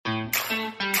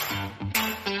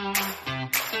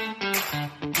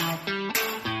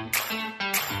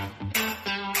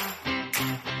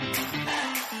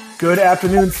Good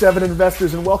afternoon, Seven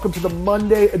Investors, and welcome to the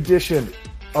Monday edition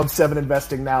of Seven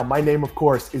Investing Now. My name, of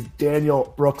course, is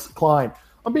Daniel Brooks Klein.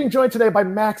 I'm being joined today by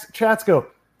Max Chatsko.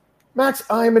 Max,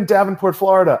 I'm in Davenport,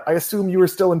 Florida. I assume you are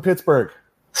still in Pittsburgh.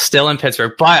 Still in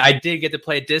Pittsburgh, but I did get to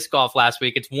play disc golf last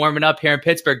week. It's warming up here in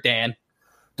Pittsburgh, Dan.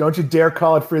 Don't you dare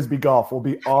call it Frisbee golf. We'll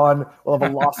have a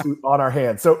lawsuit on our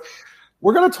hands. So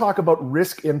we're going to talk about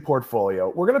risk in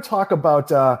portfolio. We're going to talk about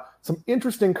some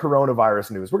interesting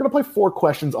coronavirus news. We're going to play 4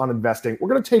 questions on investing. We're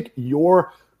going to take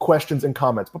your questions and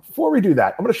comments. But before we do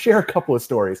that, I'm going to share a couple of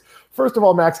stories. First of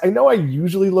all, Max, I know I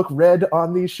usually look red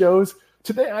on these shows.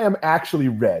 Today, I am actually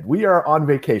red. We are on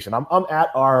vacation. I'm at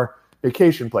our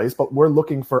vacation place, but we're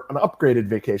looking for an upgraded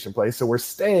vacation place. So we're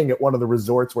staying at one of the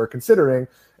resorts we're considering.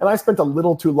 And I spent a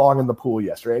little too long in the pool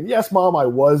yesterday. And yes, Mom, I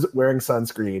was wearing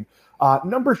sunscreen.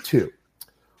 Number 2,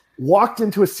 walked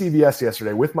into a CVS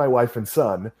yesterday with my wife and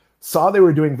son, saw they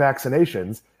were doing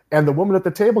vaccinations, and the woman at the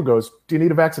table goes, "Do you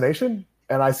need a vaccination?"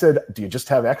 And I said, "Do you just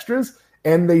have extras?"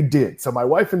 And they did. So my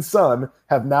wife and son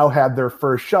have now had their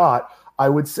first shot. I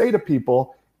would say to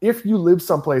people, if you live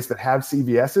someplace that have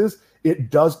CVS's, it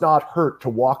does not hurt to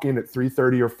walk in at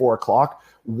 3:30 or 4 o'clock.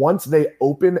 Once they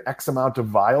open X amount of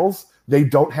vials, they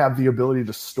don't have the ability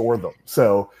to store them.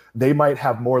 So they might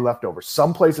have more left over.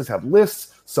 Some places have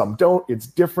lists, some don't. It's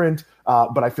different,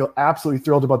 but I feel absolutely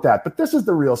thrilled about that. But this is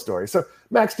the real story. So,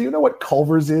 Max, do you know what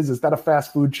Culver's is? Is that a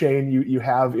fast food chain you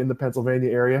have in the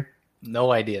Pennsylvania area?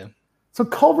 No idea. So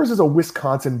Culver's is a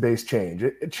Wisconsin-based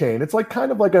chain. It's like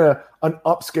kind of like an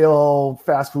upscale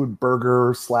fast food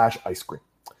burger / ice cream.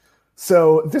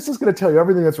 So this is going to tell you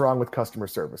everything that's wrong with customer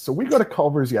service. So we go to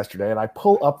Culver's yesterday, and I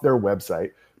pull up their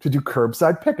website to do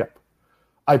curbside pickup.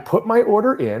 I put my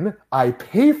order in, I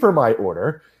pay for my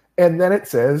order, and then it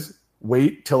says,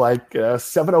 wait till like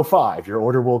 7:05, your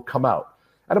order will come out.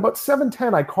 At about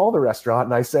 7:10, I call the restaurant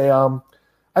and I say,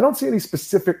 I don't see any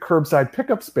specific curbside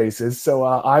pickup spaces, so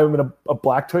I'm in a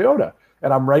black Toyota,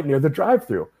 and I'm right near the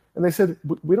drive-thru. And they said,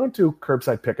 we don't do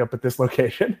curbside pickup at this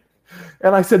location.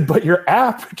 And I said, but your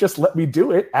app just let me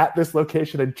do it at this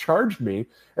location and charged me.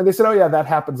 And they said, oh yeah, that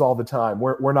happens all the time.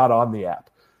 We're not on the app.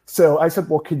 So I said,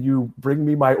 well, can you bring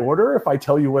me my order if I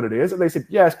tell you what it is? And they said,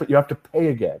 yes, but you have to pay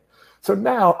again. So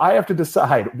now I have to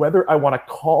decide whether I want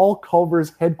to call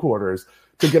Culver's headquarters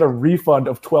to get a refund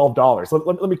of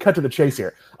 $12. Let me cut to the chase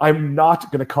here. I'm not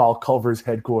going to call Culver's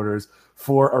headquarters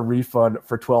for a refund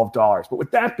for $12. But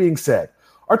with that being said,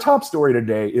 our top story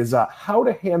today is how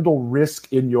to handle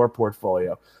risk in your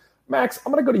portfolio. Max,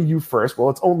 I'm going to go to you first. Well,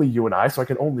 it's only you and I, so I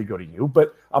can only go to you,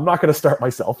 but I'm not going to start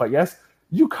myself, I guess.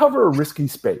 You cover a risky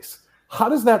space. How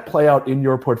does that play out in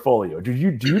your portfolio? Do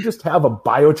you just have a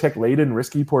biotech-laden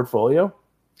risky portfolio?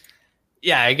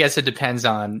 Yeah, I guess it depends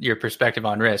on your perspective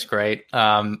on risk, right?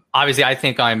 Obviously, I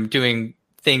think I'm doing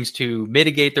things to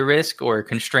mitigate the risk or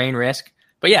constrain risk.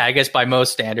 But yeah, I guess by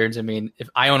most standards, I mean, if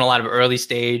I own a lot of early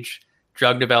stage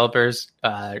drug developers,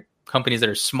 companies that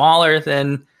are smaller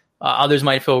than others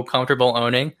might feel comfortable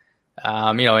owning,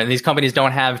 and these companies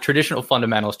don't have traditional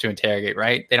fundamentals to interrogate,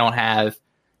 right? They don't have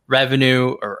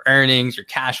revenue or earnings or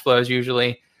cash flows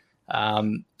usually.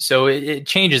 So it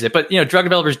changes it. But, drug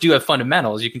developers do have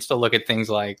fundamentals. You can still look at things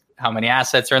like how many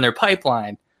assets are in their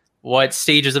pipeline. What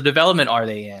stages of development are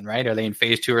they in, right? Are they in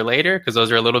phase 2 or later? Because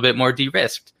those are a little bit more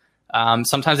de-risked.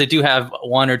 Sometimes they do have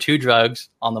 1 or 2 drugs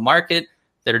on the market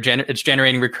that are it's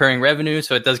generating recurring revenue.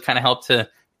 So it does kind of help to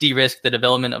de-risk the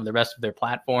development of the rest of their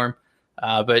platform.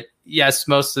 But yes,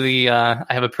 mostly I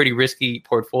have a pretty risky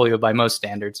portfolio by most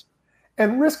standards.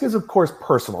 And risk is, of course,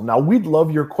 personal. Now, we'd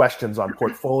love your questions on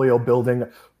portfolio building,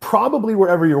 probably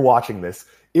wherever you're watching this.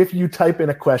 If you type in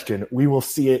a question, we will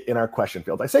see it in our question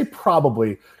field. I say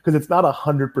probably because it's not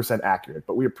 100% accurate,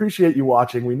 but we appreciate you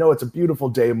watching. We know it's a beautiful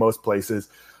day in most places.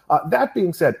 That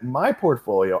being said, my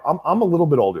portfolio, I'm a little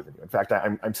bit older than you. In fact,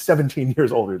 I'm 17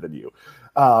 years older than you.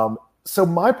 So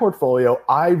my portfolio,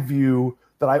 I view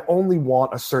that I only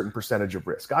want a certain percentage of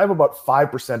risk. I have about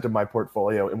 5% of my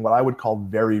portfolio in what I would call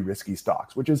very risky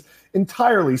stocks, which is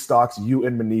entirely stocks you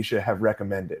and Manisha have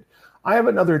recommended. I have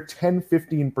another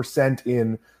 10-15%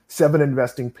 in 7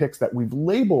 investing picks that we've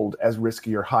labeled as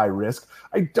risky or high risk.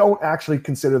 I don't actually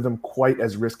consider them quite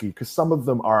as risky because some of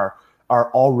them are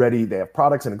already, they have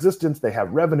products in existence, they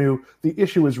have revenue. The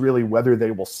issue is really whether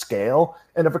they will scale.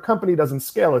 And if a company doesn't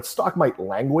scale, its stock might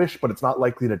languish, but it's not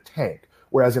likely to tank.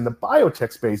 Whereas in the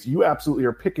biotech space, you absolutely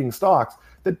are picking stocks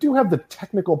that do have the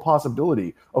technical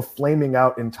possibility of flaming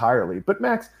out entirely. But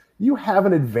Max, you have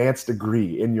an advanced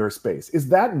degree in your space. Is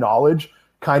that knowledge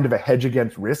kind of a hedge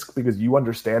against risk because you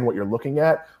understand what you're looking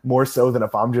at more so than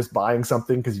if I'm just buying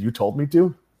something because you told me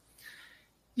to?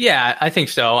 Yeah, I think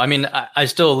so. I mean, I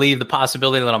still leave the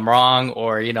possibility that I'm wrong,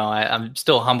 or I'm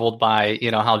still humbled by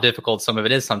how difficult some of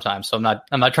it is sometimes. So I'm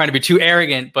not trying to be too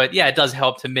arrogant, but yeah, it does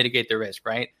help to mitigate the risk,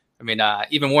 right? I mean,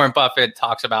 even Warren Buffett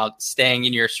talks about staying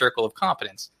in your circle of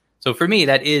competence. So for me,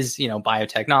 that is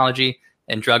biotechnology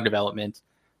and drug development.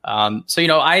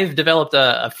 So I've developed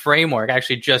a framework. I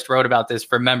actually just wrote about this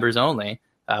for members only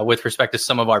with respect to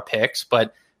some of our picks,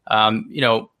 but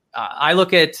I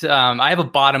look at I have a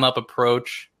bottom up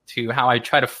approach to how I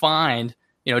try to find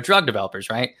drug developers,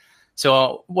 right?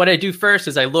 So what I do first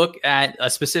is I look at a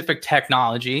specific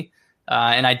technology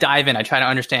and I dive in. I try to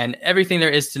understand everything there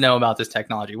is to know about this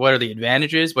technology. What are the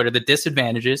advantages? What are the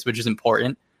disadvantages? Which is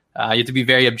important. You have to be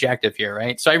very objective here,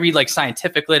 right? So I read like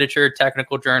scientific literature,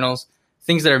 technical journals,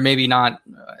 things that are maybe not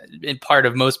in part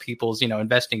of most people's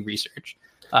investing research.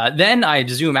 Then I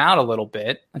zoom out a little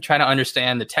bit and try to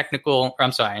understand the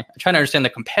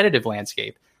competitive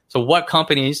landscape. So what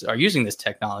companies are using this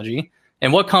technology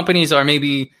and what companies are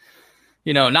maybe,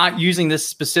 not using this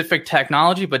specific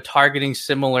technology, but targeting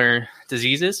similar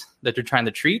diseases that they're trying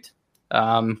to treat.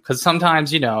 Because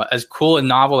sometimes, as cool and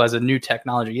novel as a new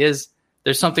technology is,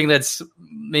 there's something that's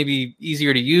maybe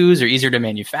easier to use or easier to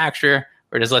manufacture,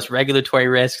 or there's less regulatory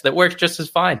risk that works just as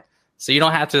fine. So you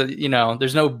don't have to,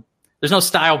 there's no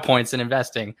style points in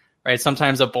investing, right?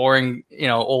 Sometimes a boring,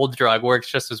 old drug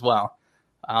works just as well.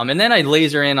 And then I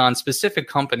laser in on specific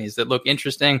companies that look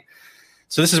interesting.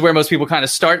 So this is where most people kind of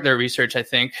start their research, I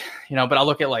think, but I'll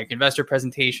look at like investor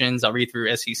presentations. I'll read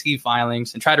through SEC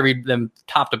filings and try to read them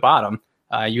top to bottom.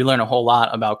 You learn a whole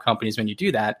lot about companies when you do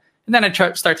that. And then I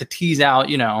start to tease out,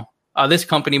 this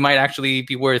company might actually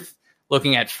be worth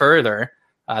looking at further.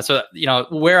 So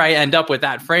where I end up with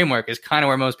that framework is kind of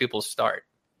where most people start.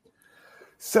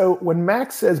 So when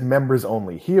Max says members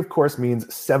only, he of course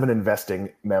means 7 Investing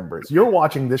members. You're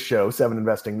watching this show, 7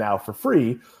 Investing Now, for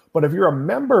free. But if you're a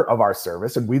member of our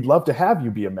service, and we'd love to have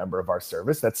you be a member of our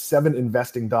service, that's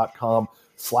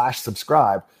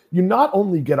 7investing.com/subscribe. You not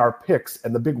only get our picks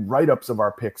and the big write-ups of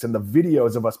our picks and the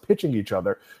videos of us pitching each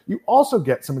other, you also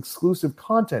get some exclusive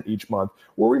content each month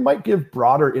where we might give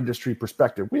broader industry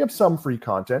perspective. We have some free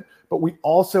content, but we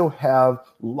also have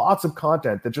lots of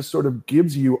content that just sort of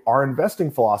gives you our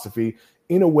investing philosophy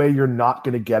in a way you're not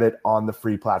going to get it on the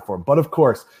free platform. But of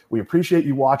course, we appreciate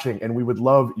you watching and we would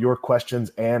love your questions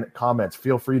and comments.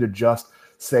 Feel free to just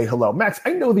say hello. Max,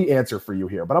 I know the answer for you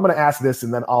here, but I'm going to ask this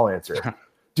and then I'll answer it.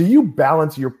 Do you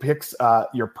balance your picks,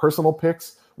 your personal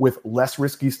picks, with less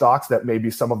risky stocks that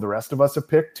maybe some of the rest of us have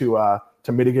picked to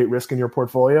mitigate risk in your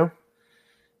portfolio?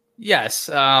 Yes.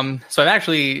 So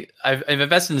I've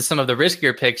invested in some of the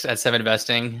riskier picks at 7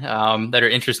 Investing that are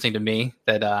interesting to me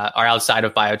that are outside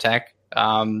of biotech.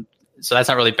 So that's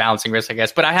not really balancing risk, I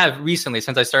guess. But I have recently,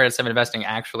 since I started at 7 Investing,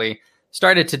 actually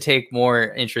started to take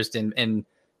more interest in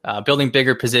building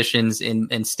bigger positions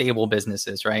in stable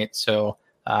businesses, right? So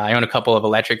I own a couple of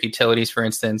electric utilities, for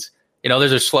instance.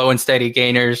 Those are slow and steady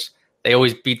gainers. They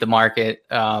always beat the market.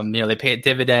 They pay a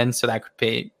dividend, so that could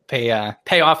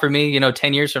pay off for me.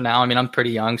 10 years from now. I mean, I'm pretty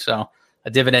young, so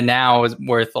a dividend now is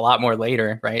worth a lot more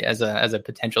later, right? As a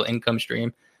potential income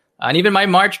stream. And even my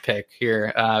March pick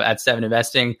here at 7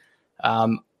 Investing,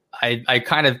 I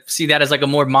kind of see that as like a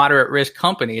more moderate risk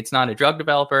company. It's not a drug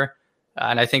developer,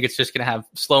 and I think it's just going to have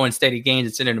slow and steady gains.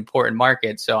 It's in an important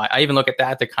market, so I even look at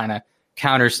that to kind of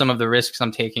counter some of the risks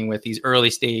I'm taking with these early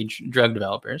stage drug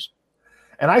developers.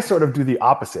 And I sort of do the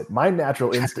opposite. My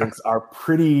natural instincts are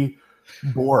pretty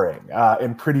boring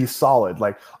and pretty solid.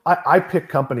 Like I pick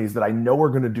companies that I know are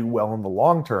going to do well in the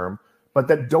long term, but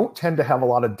that don't tend to have a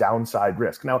lot of downside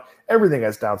risk. Now, everything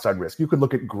has downside risk. You could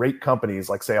look at great companies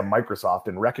like, say, a Microsoft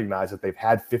and recognize that they've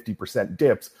had 50%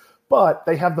 dips, but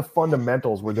they have the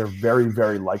fundamentals where they're very,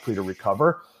 very likely to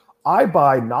recover. I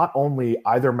buy not only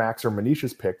either Max or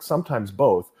Manisha's picks, sometimes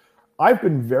both. I've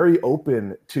been very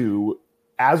open to,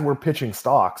 as we're pitching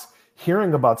stocks,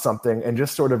 hearing about something and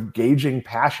just sort of gauging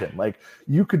passion. Like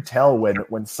you could tell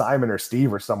when Simon or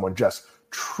Steve or someone just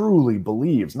truly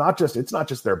believes, it's not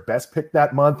just their best pick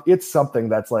that month. It's something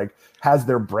that's like has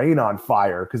their brain on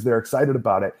fire because they're excited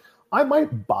about it. I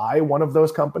might buy one of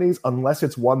those companies unless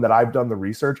it's one that I've done the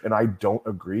research and I don't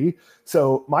agree.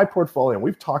 So my portfolio, and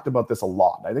we've talked about this a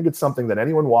lot. I think it's something that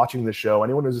anyone watching the show,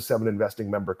 anyone who's a 7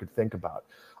 Investing member could think about.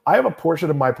 I have a portion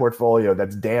of my portfolio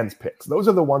that's Dan's picks. Those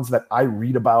are the ones that I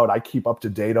read about, I keep up to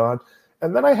date on.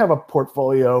 And then I have a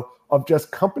portfolio of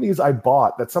just companies I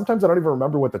bought that sometimes I don't even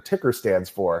remember what the ticker stands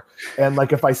for. And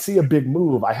like, if I see a big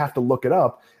move, I have to look it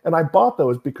up. And I bought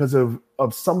those because of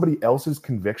somebody else's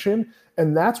conviction.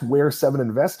 And that's where Seven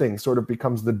Investing sort of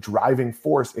becomes the driving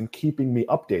force in keeping me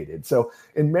updated. So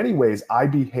in many ways, I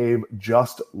behave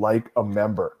just like a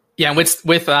member. Yeah, and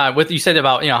with you said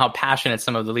about how passionate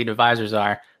some of the lead advisors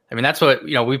are. I mean, that's what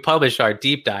we publish our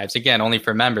deep dives, again, only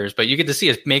for members, but you get to see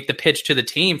us make the pitch to the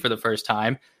team for the first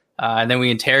time, and then we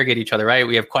interrogate each other. Right?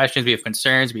 We have questions, we have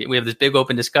concerns, we have this big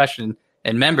open discussion,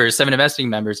 and members, Seven Investing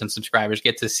members and subscribers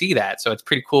get to see that. So it's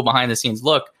pretty cool behind the scenes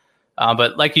look.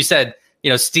 But like you said,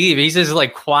 Steve, he's just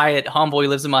like quiet, humble. He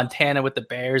lives in Montana with the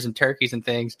bears and turkeys and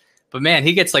things. But man,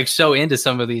 he gets like so into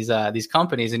some of these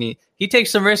companies, and he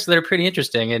takes some risks that are pretty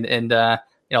interesting, and a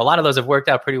lot of those have worked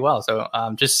out pretty well. So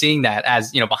just seeing that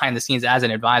as behind the scenes as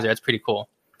an advisor, that's pretty cool.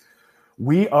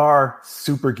 We are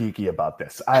super geeky about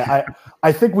this.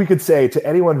 I think we could say to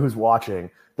anyone who's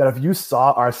watching that if you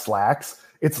saw our Slacks,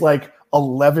 it's like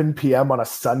 11 p.m. on a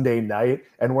Sunday night,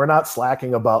 and we're not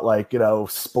slacking about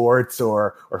sports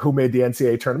or who made the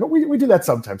NCAA tournament. We do that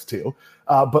sometimes too.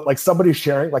 But like somebody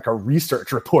sharing like a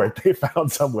research report they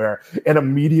found somewhere and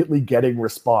immediately getting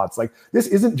response. Like, this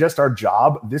isn't just our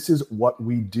job. This is what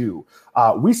we do.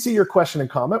 We see your question and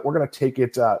comment. We're going to take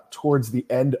it towards the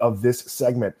end of this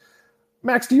segment.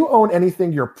 Max, do you own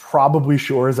anything you're probably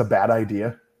sure is a bad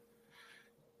idea?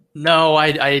 No,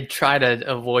 I try to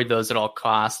avoid those at all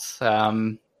costs.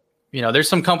 There's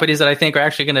some companies that I think are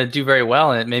actually going to do very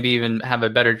well and maybe even have a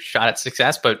better shot at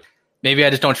success, but maybe I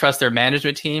just don't trust their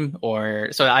management team,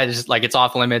 so I just it's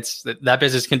off limits. That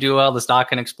business can do well, the stock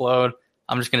can explode.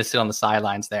 I'm just going to sit on the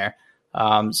sidelines there.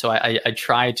 So I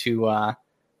try to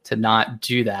not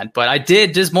do that. But I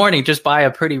did this morning just buy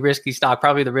a pretty risky stock,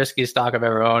 probably the riskiest stock I've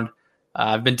ever owned.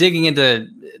 I've been digging into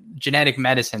genetic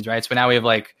medicines, right? So now we have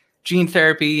like gene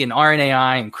therapy and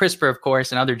RNAi and CRISPR, of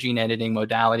course, and other gene editing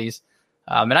modalities.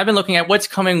 And I've been looking at what's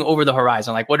coming over the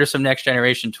horizon, like what are some next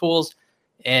generation tools?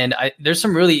 And there's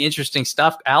some really interesting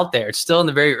stuff out there. It's still in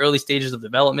the very early stages of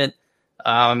development.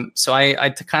 So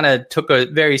I kind of took a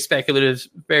very speculative,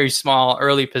 very small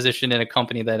early position in a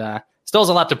company that still has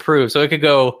a lot to prove. So it could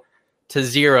go to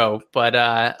zero, but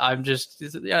I'm just,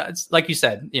 it's like you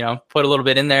said, put a little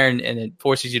bit in there and it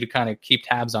forces you to kind of keep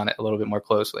tabs on it a little bit more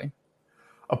closely.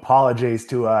 Apologies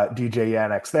to DJ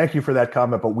Yannick. Thank you for that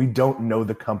comment, but we don't know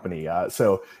the company.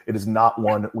 So it is not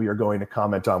one we are going to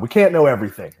comment on. We can't know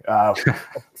everything.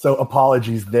 So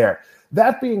apologies there.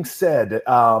 That being said,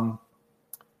 in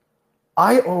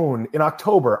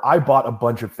October, I bought a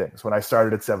bunch of things when I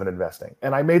started at Seven Investing,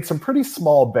 and I made some pretty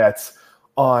small bets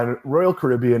on Royal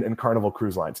Caribbean and Carnival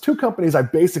Cruise Lines, two companies I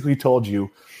basically told you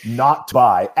not to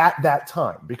buy at that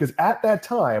time, because at that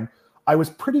time, I was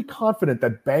pretty confident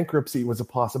that bankruptcy was a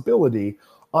possibility.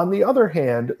 On the other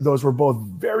hand, those were both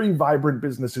very vibrant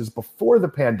businesses before the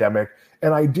pandemic,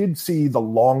 and I did see the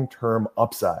long-term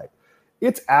upside.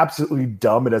 It's absolutely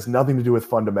dumb. It has nothing to do with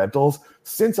fundamentals.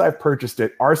 Since I've purchased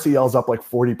it, RCL's up like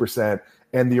 40%,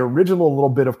 and the original little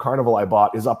bit of Carnival I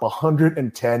bought is up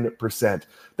 110%.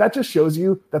 That just shows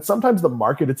you that sometimes the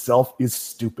market itself is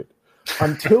stupid.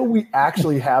 Until we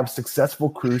actually have successful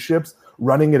cruise ships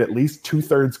running at least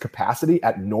 2/3 capacity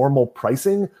at normal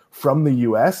pricing from the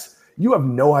US, you have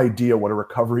no idea what a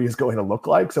recovery is going to look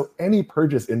like. So any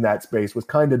purchase in that space was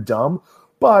kind of dumb,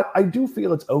 but I do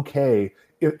feel it's okay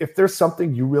if there's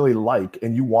something you really like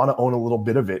and you want to own a little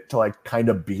bit of it to like kind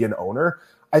of be an owner.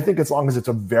 I think as long as it's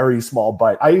a very small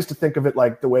bite. I used to think of it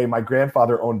like the way my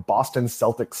grandfather owned Boston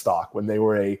Celtics stock when they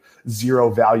were a zero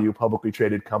value publicly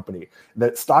traded company.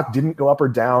 That stock didn't go up or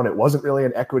down. It wasn't really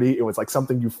an equity. It was like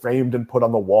something you framed and put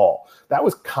on the wall. That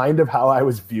was kind of how I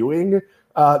was viewing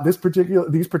these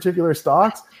particular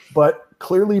stocks, but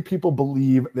clearly people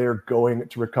believe they're going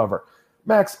to recover.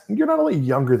 Max, you're not only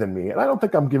younger than me, and I don't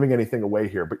think I'm giving anything away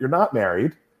here, but you're not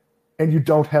married and you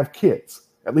don't have kids.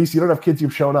 At least you don't have kids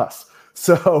you've shown us.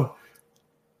 So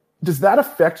does that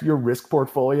affect your risk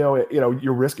portfolio,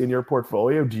 your risk in your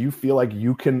portfolio? Do you feel like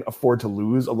you can afford to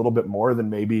lose a little bit more than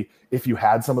maybe if you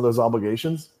had some of those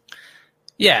obligations?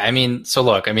 Yeah,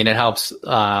 it helps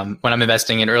when I'm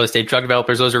investing in early stage drug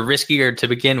developers. Those are riskier to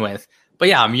begin with. But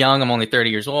yeah, I'm young. I'm only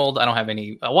 30 years old. I don't have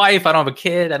a wife. I don't have a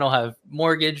kid. I don't have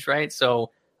mortgage, right?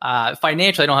 So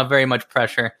financially, I don't have very much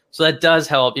pressure. So that does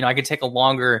help. I can take a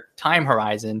longer time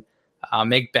horizon,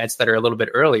 make bets that are a little bit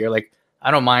earlier. Like, I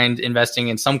don't mind investing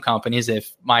in some companies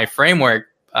if my framework,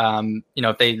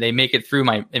 if they make it through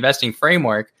my investing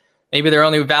framework, maybe they're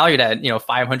only valued at,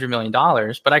 $500 million,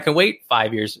 but I can wait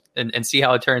 5 years and see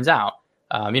how it turns out.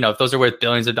 If those are worth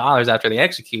billions of dollars after they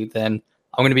execute, then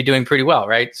I'm going to be doing pretty well,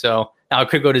 right? So now it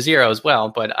could go to zero as well,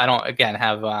 but I don't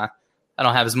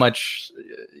have as much,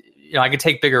 I can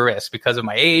take bigger risks because of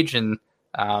my age. And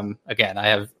again, I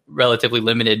have relatively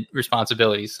limited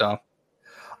responsibilities. So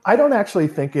I don't actually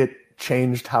think it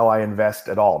changed how I invest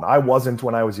at all. Now, I wasn't,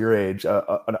 when I was your age,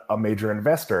 a major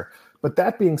investor. But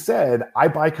that being said, I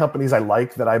buy companies I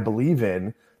like, that I believe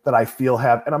in, that I feel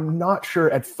have, and I'm not sure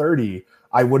at 30,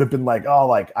 I would have been like, oh,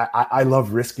 like I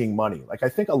love risking money. Like, I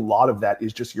think a lot of that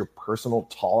is just your personal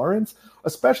tolerance,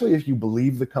 especially if you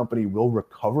believe the company will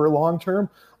recover long term.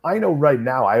 I know right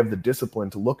now I have the discipline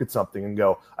to look at something and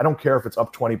go, I don't care if it's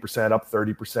up 20%, up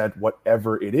 30%,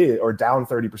 whatever it is, or down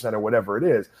 30% or whatever it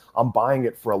is. I'm buying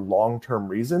it for a long-term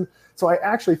reason. So I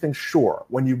actually think, sure,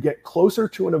 when you get closer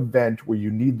to an event where you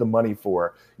need the money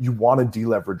for, you want to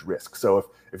deleverage risk.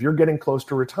 So if you're getting close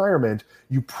to retirement,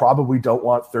 you probably don't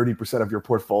want 30% of your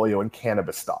portfolio in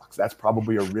cannabis stocks. That's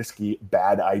probably a risky,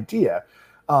 bad idea.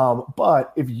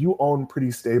 But if you own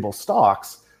pretty stable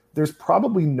stocks, there's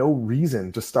probably no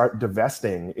reason to start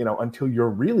divesting, until you're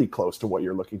really close to what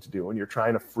you're looking to do and you're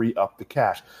trying to free up the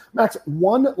cash. Max,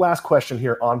 one last question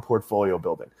here on portfolio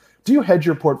building. Do you hedge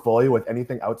your portfolio with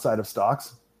anything outside of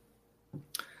stocks?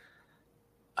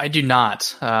 I do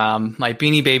not. My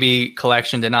Beanie Baby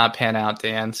collection did not pan out,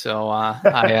 Dan. So I'm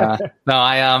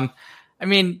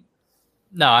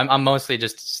mostly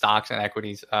just stocks and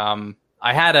equities. I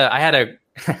had a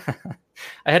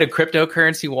I had a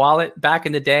cryptocurrency wallet back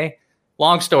in the day.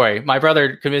 Long story. My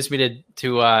brother convinced me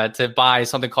to buy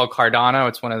something called Cardano.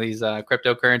 It's one of these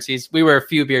cryptocurrencies. We were a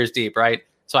few beers deep, right?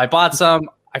 So I bought some.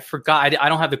 I forgot. I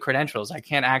don't have the credentials. I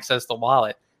can't access the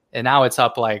wallet, and now it's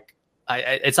up like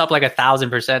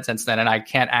 1,000% since then, and I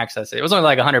can't access it. It was only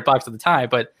like $100 at the time,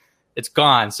 but it's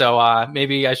gone. So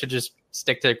maybe I should just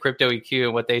stick to Crypto EQ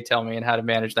and what they tell me and how to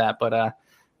manage that. But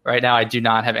right now, I do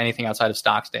not have anything outside of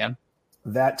stocks, Dan.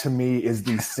 That to me is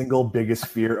the single biggest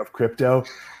fear of crypto.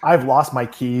 I've lost my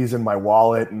keys and my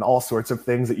wallet and all sorts of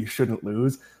things that you shouldn't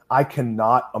lose. I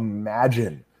cannot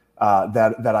imagine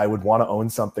that I would want to own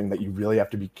something that you really have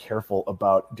to be careful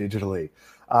about digitally.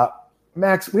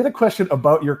 Max, we had a question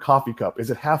about your coffee cup.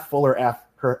 Is it half full or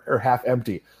half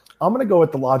empty? I'm going to go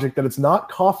with the logic that it's not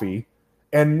coffee,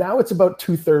 and now it's about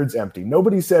 2/3 empty.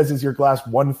 Nobody says, is your glass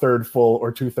 1/3 full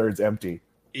or 2/3 empty?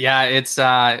 Yeah, it's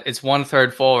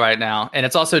 1/3 full right now, and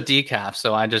it's also decaf.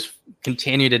 So I just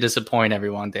continue to disappoint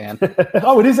everyone, Dan.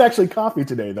 Oh, it is actually coffee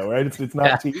today, though, right? It's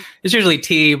not tea. It's usually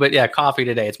tea, but yeah, coffee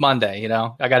today. It's Monday.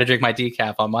 I got to drink my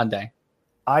decaf on Monday.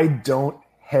 I don't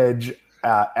hedge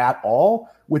at all,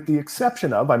 with the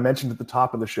exception of, I mentioned at the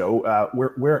top of the show,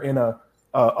 we're in a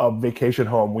vacation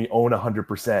home. We own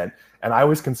 100%, and I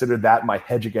always considered that my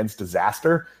hedge against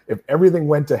disaster. If everything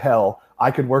went to hell, I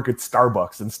could work at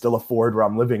Starbucks and still afford where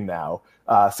I'm living now.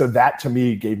 So that to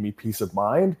me gave me peace of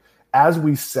mind. As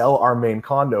we sell our main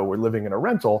condo, we're living in a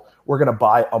rental, we're going to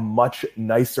buy a much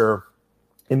nicer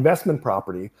investment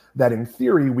property that in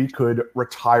theory we could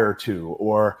retire to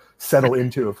or settle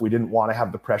into if we didn't want to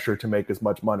have the pressure to make as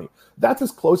much money. That's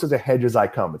as close as a hedge as I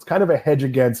come. It's kind of a hedge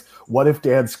against what if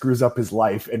Dan screws up his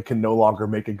life and can no longer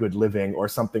make a good living, or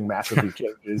something massively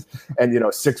changes and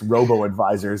 6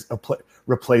 robo-advisors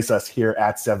replace us here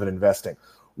at Seven Investing.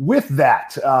 With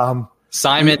that,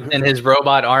 Simon and his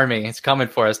robot army, it's coming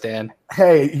for us, Dan.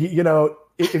 Hey,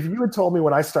 if you had told me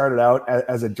when I started out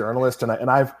as a journalist,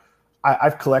 and I've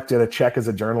collected a check as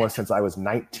a journalist since I was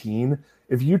 19.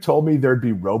 If you told me there'd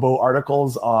be robo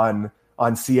articles on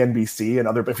CNBC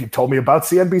and if you told me about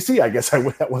CNBC, I guess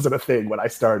that wasn't a thing when I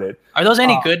started. Are those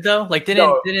any good though? Like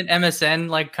didn't MSN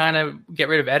like kind of get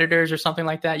rid of editors or something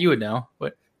like that? You would know.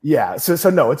 But yeah, so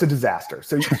no, it's a disaster.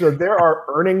 So there are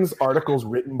earnings articles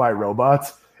written by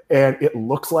robots, and it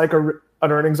looks like an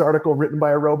earnings article written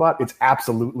by a robot. It's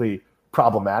absolutely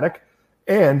problematic.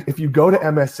 And if you go to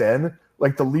MSN,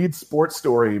 like the lead sports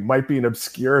story might be an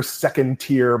obscure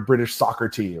second-tier British soccer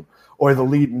team, or the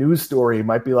lead news story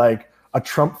might be like a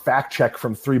Trump fact check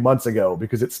from 3 months ago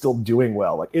because it's still doing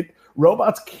well.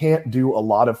 Robots can't do a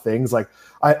lot of things.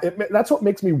 That's what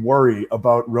makes me worry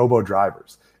about robo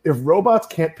drivers. If robots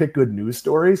can't pick good news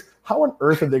stories, how on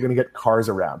earth are they going to get cars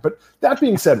around? But that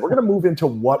being said, we're going to move into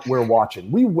what we're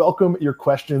watching. We welcome your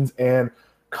questions and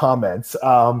comments.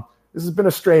 This has been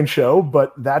a strange show,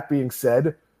 but that being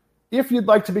said, if you'd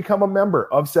like to become a member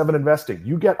of Seven Investing,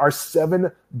 you get our 7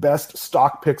 best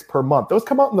stock picks per month. Those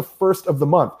come out on the first of the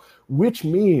month, which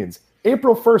means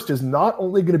April 1st is not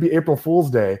only going to be April Fool's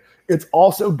Day, it's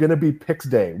also going to be Picks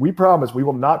Day. We promise we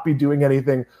will not be doing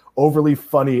anything overly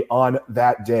funny on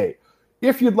that day.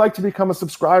 If you'd like to become a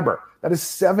subscriber, that is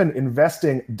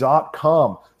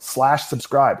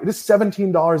 7investing.com/subscribe. It is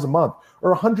 $17 a month.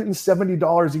 or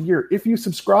 $170 a year. If you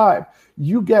subscribe,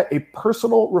 you get a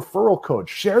personal referral code.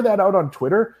 Share that out on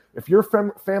Twitter. If your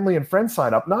family and friends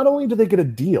sign up, not only do they get a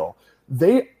deal,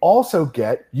 they also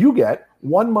get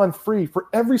 1 month free for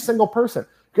every single person.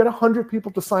 You get 100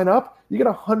 people to sign up, you get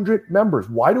 100 members.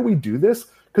 Why do we do this?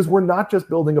 Because we're not just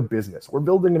building a business. We're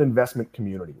building an investment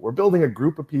community. We're building a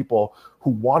group of people who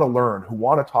want to learn, who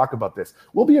want to talk about this.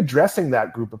 We'll be addressing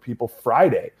that group of people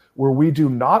Friday, where we do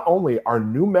not only our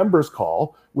new members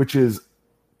call, which is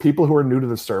people who are new to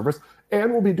the service,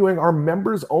 and we'll be doing our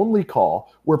members only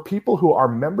call, where people who are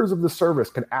members of the service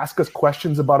can ask us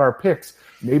questions about our picks,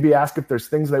 maybe ask if there's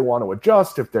things they want to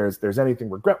adjust, if there's anything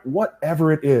regret,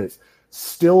 whatever it is.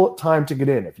 Still time to get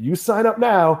in. If you sign up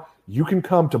now, you can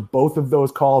come to both of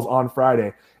those calls on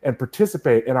Friday and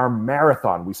participate in our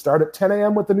marathon. We start at 10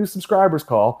 a.m. with the new subscribers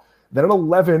call. Then at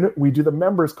 11, we do the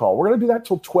members call. We're going to do that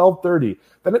till 12:30.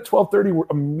 Then at 12:30, we're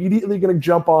immediately going to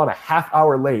jump on a half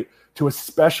hour late to a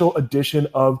special edition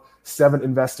of 7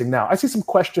 Investing Now. I see some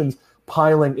questions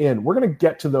piling in. We're going to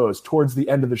get to those towards the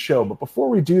end of the show. But before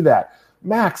we do that,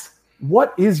 Max,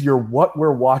 what is your what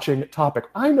we're watching topic?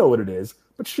 I know what it is,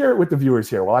 but share it with the viewers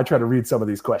here while I try to read some of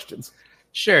these questions.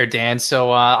 Sure, Dan.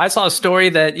 So I saw a story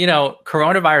that,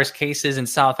 coronavirus cases in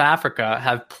South Africa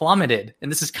have plummeted,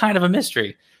 and this is kind of a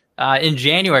mystery. In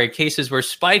January, cases were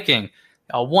spiking.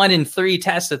 1 in 3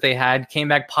 tests that they had came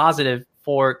back positive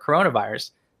for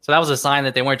coronavirus. So that was a sign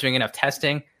that they weren't doing enough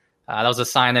testing. That was a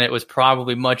sign that it was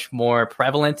probably much more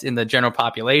prevalent in the general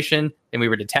population than we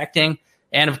were detecting.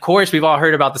 And of course, we've all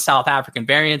heard about the South African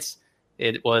variants.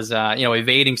 It was,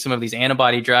 evading some of these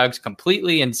antibody drugs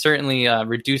completely and certainly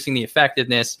reducing the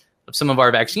effectiveness of some of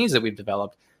our vaccines that we've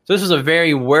developed. So this was a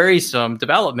very worrisome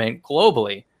development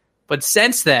globally. But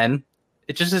since then,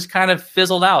 it just has kind of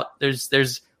fizzled out.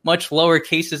 There's much lower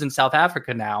cases in South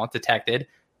Africa now detected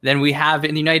than we have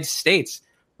in the United States.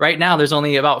 Right now, there's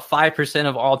only about 5%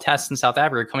 of all tests in South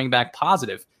Africa coming back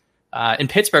positive. In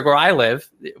Pittsburgh, where I live,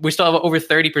 we still have over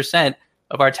 30%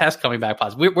 of our tests coming back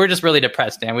positive. We're just really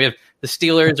depressed, Dan. We have the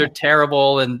Steelers are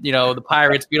terrible, and the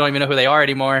Pirates, we don't even know who they are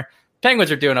anymore.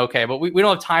 Penguins are doing okay, but we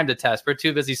don't have time to test. We're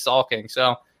too busy sulking.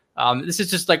 So this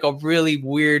is just like a really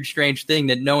weird, strange thing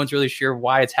that no one's really sure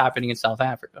why it's happening in South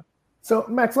Africa. So,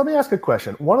 Max, let me ask a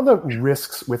question. One of the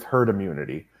risks with herd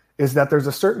immunity is that there's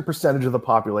a certain percentage of the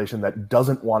population that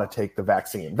doesn't want to take the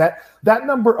vaccine. That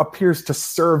number appears to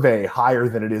survey higher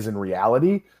than it is in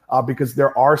reality because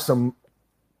there are some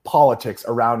politics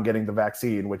around getting the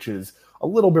vaccine, which is a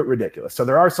little bit ridiculous. So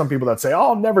there are some people that say,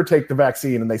 I'll never take the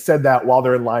vaccine. And they said that while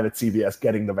they're in line at CVS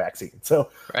getting the vaccine. So,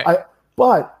 right.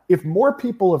 But if more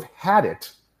people have had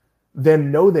it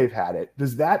than know they've had it,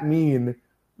 does that mean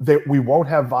that we won't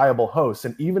have viable hosts?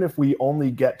 And even if we only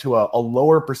get to a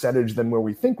lower percentage than where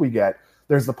we think we get,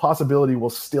 there's the possibility we'll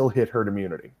still hit herd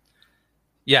immunity.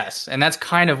 Yes. And that's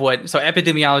kind of so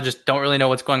epidemiologists don't really know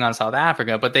what's going on in South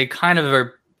Africa, but they kind of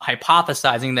are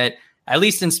hypothesizing that at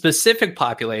least in specific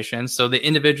populations, so the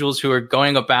individuals who are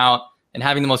going about and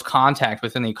having the most contact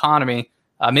within the economy,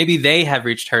 maybe they have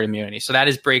reached herd immunity. So that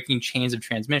is breaking chains of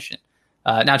transmission.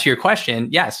 Now, to your question,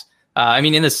 yes.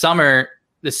 In the summer,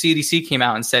 the CDC came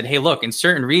out and said, hey, look, in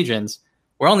certain regions,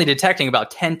 we're only detecting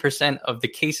about 10% of the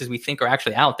cases we think are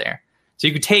actually out there. So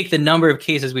you could take the number of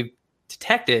cases we've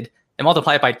detected and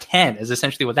multiply it by 10 is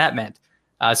essentially what that meant.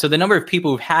 So the number of people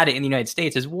who've had it in the United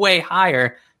States is way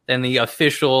higher than the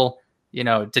official,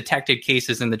 detected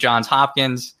cases in the Johns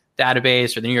Hopkins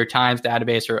database or the New York Times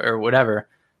database or whatever.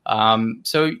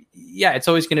 So yeah, it's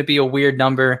always going to be a weird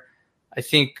number. I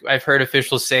think I've heard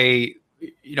officials say,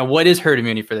 what is herd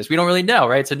immunity for this? We don't really know,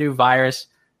 right? It's a new virus,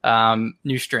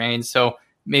 new strain. So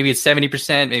maybe it's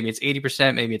 70%, maybe it's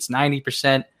 80%, maybe it's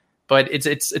 90%, but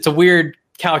it's a weird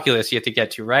calculus you have to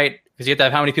get to, right? Because you have to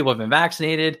have how many people have been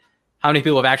vaccinated, how many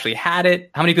people have actually had it,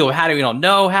 how many people have had it we don't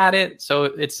know had it. So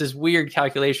it's this weird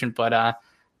calculation. But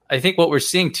I think what we're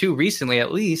seeing too recently,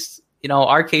 at least,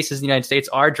 our cases in the United States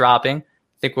are dropping.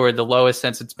 I think we're the lowest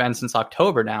since it's been since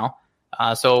October now.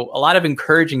 So a lot of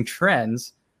encouraging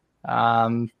trends.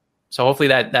 So hopefully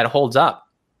that holds up.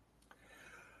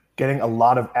 Getting a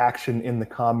lot of action in the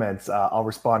comments. I'll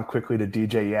respond quickly to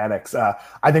DJ Yannick's.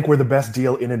 I think we're the best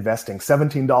deal in investing.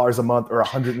 $17 a month or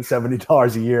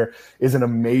 $170 a year is an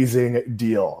amazing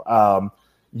deal.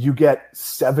 You get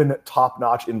 7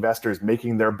 top-notch investors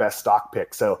making their best stock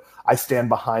pick. So I stand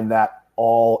behind that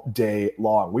all day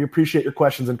long. We appreciate your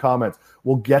questions and comments.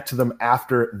 We'll get to them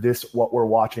after this What We're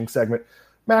Watching segment.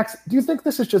 Max, do you think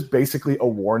this is just basically a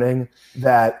warning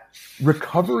that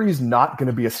recovery is not going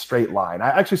to be a straight line? I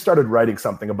actually started writing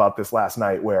something about this last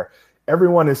night where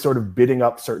everyone is sort of bidding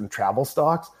up certain travel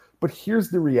stocks. But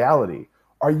here's the reality.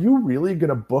 are you really going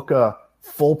to book a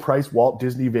full price Walt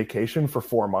Disney vacation for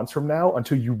 4 months from now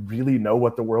until you really know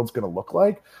what the world's going to look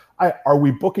like? Are we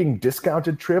booking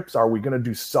discounted trips? Are we going to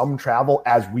do some travel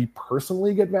as we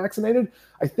personally get vaccinated?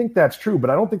 I think that's true, but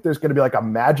I don't think there's going to be like a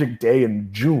magic day in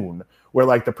June where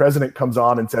like the president comes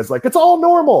on and says like, it's all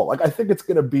normal. Like, I think it's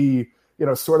going to be,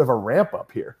 sort of a ramp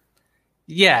up here.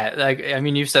 Yeah. Like, I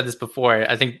mean, you've said this before.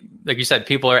 I think, like you said,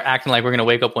 people are acting like we're going to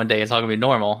wake up one day and it's all going to be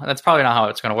normal. And that's probably not how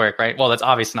it's going to work, right? Well, that's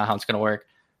obviously not how it's going to work.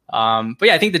 But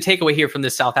yeah, I think the takeaway here from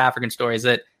this South African story is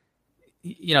that,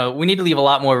 we need to leave a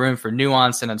lot more room for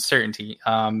nuance and uncertainty.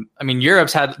 I mean,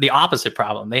 Europe's had the opposite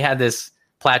problem. They had this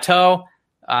plateau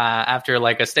after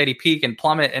like a steady peak and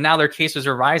plummet, and now their cases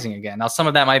are rising again. Now, some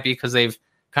of that might be because they've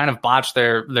kind of botched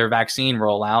their vaccine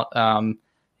rollout.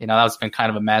 That's been kind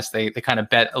of a mess. They kind of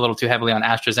bet a little too heavily on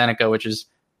AstraZeneca, which is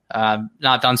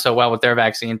not done so well with their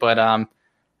vaccine. But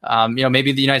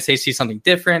maybe the United States sees something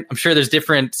different. I'm sure there's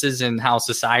differences in how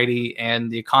society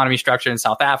and the economy structured in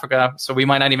South Africa. So we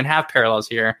might not even have parallels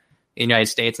here in the United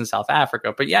States and South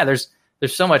Africa. But yeah, there's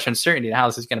so much uncertainty in how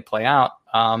this is going to play out.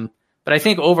 But I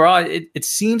think overall, it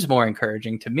seems more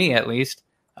encouraging to me, at least.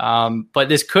 But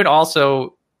this could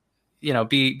also,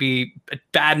 be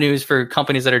bad news for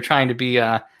companies that are trying to be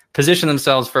position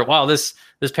themselves for, wow, this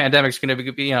pandemic's going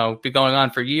to be going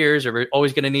on for years, or we're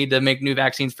always going to need to make new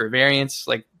vaccines for variants.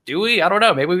 Like, do we? I don't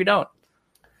know. Maybe we don't.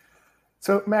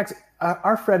 So, Max,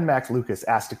 our friend Max Lucas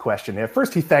asked a question. At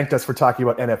first, he thanked us for talking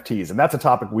about NFTs, and that's a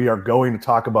topic we are going to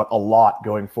talk about a lot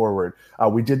going forward.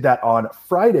 We did that on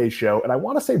Friday's show, and I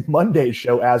want to say Monday's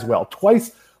show as well.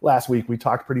 Twice last week, we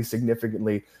talked pretty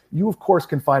significantly. You, of course,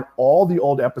 can find all the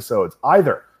old episodes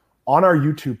either on our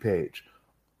YouTube page,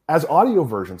 as audio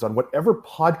versions on whatever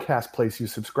podcast place you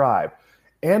subscribe,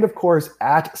 and of course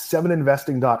at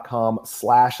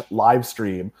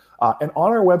 7investing.com/livestream. And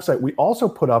on our website, we also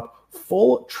put up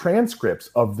full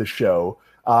transcripts of the show,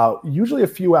 usually a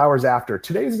few hours after.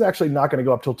 Today's is actually not going to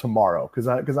go up till tomorrow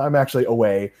because I'm actually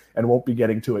away and won't be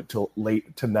getting to it till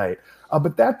late tonight.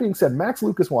 But that being said, Max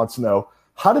Lucas wants to know,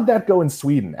 how did that go in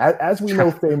Sweden? As we know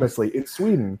famously, in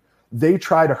Sweden, they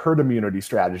tried a herd immunity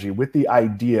strategy with the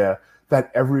idea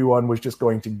that everyone was just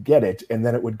going to get it and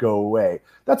then it would go away.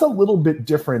 That's a little bit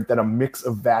different than a mix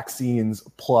of vaccines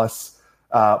plus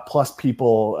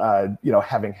people,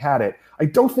 having had it. I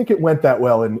don't think it went that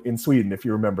well in Sweden, if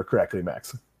you remember correctly,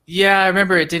 Max. Yeah, I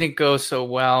remember it didn't go so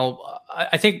well.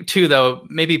 I think too, though,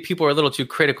 maybe people are a little too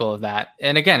critical of that.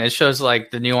 And again, it shows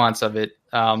like the nuance of it.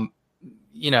 Even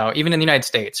in the United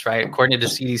States, right? According to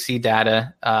CDC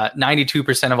data,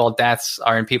 92% of all deaths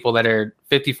are in people that are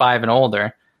 55 and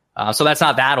older. So that's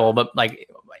not that old, but like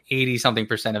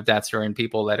 80-something% of deaths are in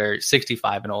people that are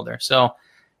 65 and older. So,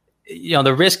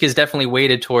 the risk is definitely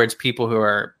weighted towards people who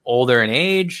are older in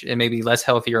age and maybe less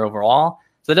healthier overall.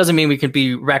 So that doesn't mean we can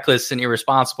be reckless and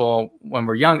irresponsible when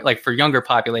we're young, like for younger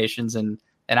populations and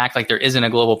act like there isn't a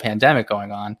global pandemic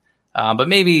going on. But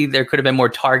maybe there could have been more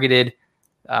targeted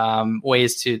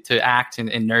ways to act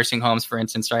in nursing homes, for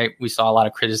instance, right? We saw a lot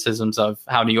of criticisms of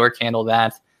how New York handled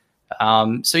that.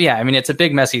 So yeah, I mean, it's a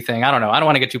big, messy thing. I don't know. I don't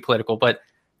want to get too political, but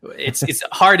it's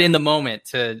hard in the moment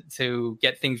to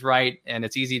get things right. And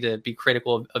it's easy to be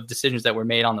critical of decisions that were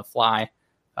made on the fly.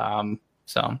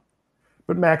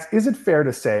 But Max, is it fair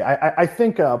to say, I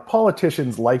think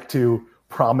politicians like to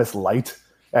promise light.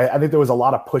 I think there was a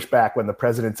lot of pushback when the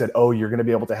president said, oh, you're going to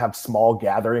be able to have small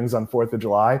gatherings on 4th of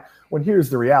July. When here's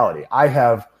the reality. I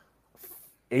have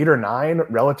 8 or 9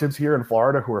 relatives here in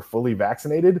Florida who are fully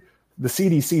vaccinated. The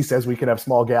CDC says we can have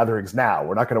small gatherings now.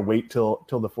 We're not going to wait till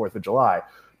the 4th of July.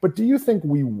 But do you think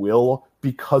we will,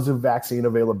 because of vaccine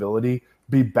availability,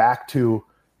 be back to,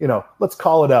 let's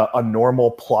call it a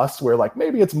normal plus, where like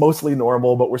maybe it's mostly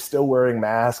normal, but we're still wearing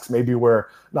masks. Maybe we're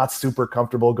not super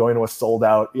comfortable going to a sold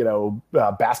out,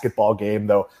 basketball game,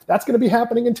 though that's going to be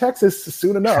happening in Texas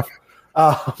soon enough.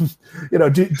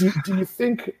 Do you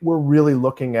think we're really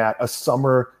looking at a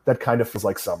summer that kind of feels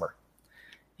like summer?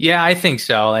 Yeah, I think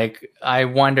so. Like, I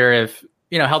wonder if,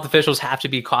 health officials have to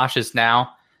be cautious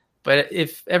now, but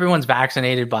if everyone's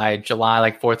vaccinated by July,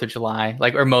 like 4th of July,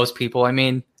 or most people, I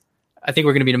mean, I think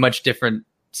we're going to be in a much different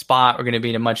spot. We're going to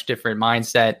be in a much different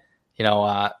mindset.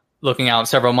 Looking out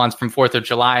several months from 4th of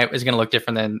July is going to look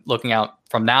different than looking out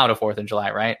from now to 4th of July,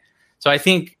 right? So I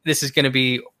think this is going to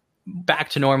be back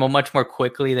to normal much more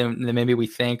quickly than maybe we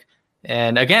think.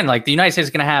 And again, like the United States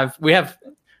is going to have,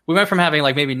 we went from having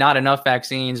like maybe not enough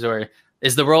vaccines, or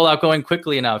is the rollout going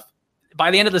quickly enough?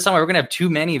 By the end of the summer, we're going to have too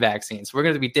many vaccines. We're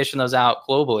going to be dishing those out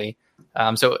globally.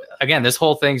 So again, this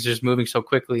whole thing's just moving so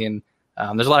quickly. And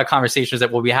there's a lot of conversations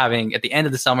that we'll be having at the end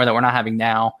of the summer that we're not having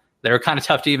now that are kind of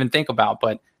tough to even think about.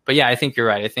 But But yeah, I think you're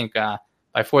right. I think by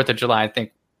 4th of July, I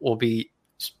think we'll be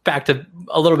back to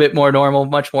a little bit more normal,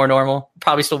 much more normal.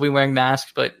 Probably still be wearing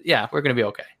masks, but yeah, we're going to be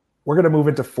okay. We're going to move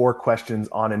into 4 questions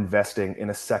on investing in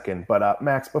a second. But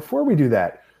Max, before we do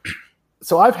that,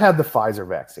 so I've had the Pfizer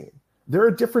vaccine. There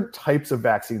are different types of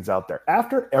vaccines out there.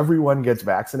 After everyone gets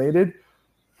vaccinated,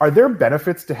 are there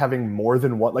benefits to having more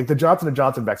than one? Like the Johnson &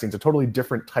 Johnson vaccine is a totally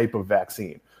different type of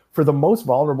vaccine. For the most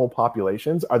vulnerable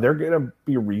populations, are there going to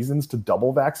be reasons to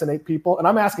double vaccinate people? And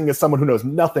I'm asking as someone who knows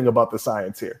nothing about the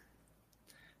science here.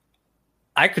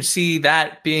 I could see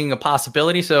that being a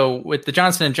possibility. So with the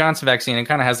Johnson & Johnson vaccine, it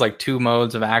kind of has like 2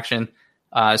 modes of action.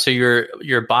 So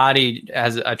your body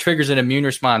triggers an immune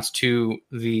response to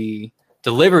the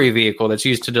delivery vehicle that's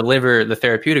used to deliver the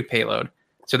therapeutic payload.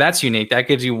 So that's unique. That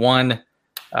gives you one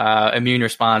immune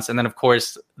response. And then, of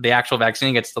course, the actual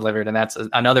vaccine gets delivered, and that's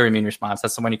another immune response.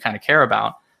 That's the one you kind of care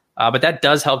about. But that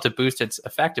does help to boost its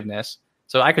effectiveness.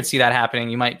 So I could see that happening.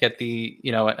 You might get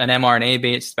an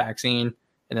mRNA-based vaccine,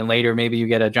 and then later maybe you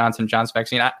get a Johnson & Johnson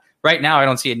vaccine. Right now, I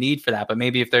don't see a need for that. But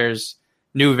maybe if there's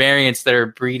new variants that are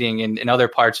breeding in other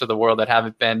parts of the world that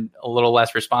haven't been a little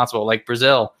less responsible, like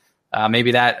Brazil,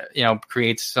 maybe that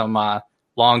creates some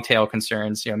long tail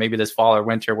concerns. Maybe this fall or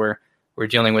winter we're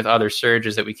dealing with other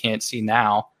surges that we can't see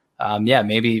now.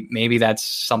 Maybe that's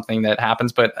something that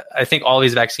happens. But I think all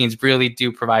these vaccines really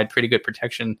do provide pretty good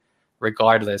protection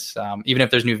regardless. Even if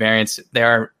there's new variants, they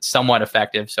are somewhat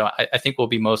effective. So I think we'll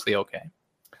be mostly okay.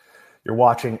 You're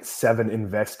watching 7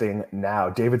 Investing Now.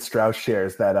 David Strauss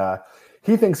shares that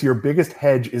he thinks your biggest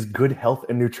hedge is good health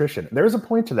and nutrition. There's a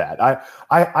point to that.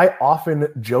 I often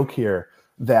joke here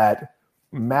that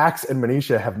Max and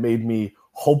Manisha have made me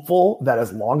hopeful that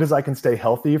as long as I can stay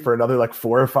healthy for another like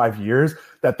 4 or 5 years,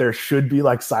 that there should be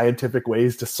like scientific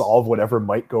ways to solve whatever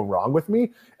might go wrong with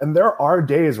me. And there are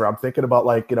days where I'm thinking about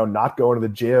not going to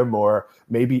the gym or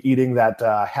maybe eating that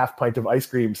half pint of ice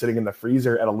cream sitting in the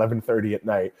freezer at 11:30 at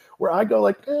night, where I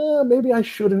go maybe I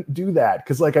shouldn't do that.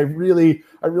 Cause like I really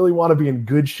want to be in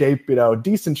good shape,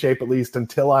 decent shape at least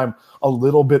until I'm a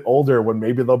little bit older, when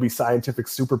maybe there'll be scientific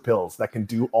super pills that can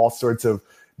do all sorts of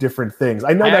different things.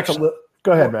 I know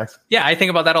Go ahead, Max. Yeah, I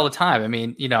think about that all the time. I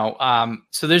mean,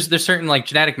 so there's certain like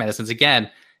genetic medicines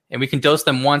again, and we can dose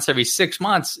them once every 6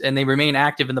 months, and they remain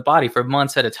active in the body for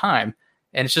months at a time.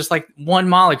 And it's just like one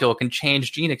molecule can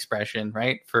change gene expression,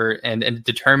 right? And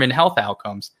determine health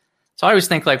outcomes. So I always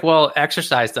think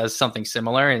exercise does something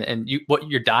similar, and what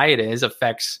your diet is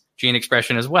affects gene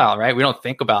expression as well, right? We don't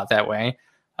think about it that way,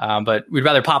 but we'd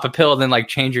rather pop a pill than like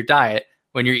change your diet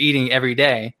when you're eating every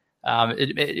day.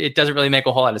 It doesn't really make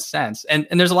a whole lot of sense. And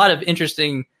there's a lot of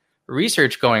interesting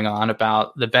research going on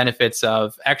about the benefits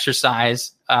of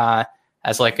exercise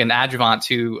as like an adjuvant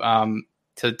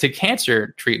to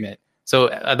cancer treatment. So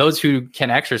those who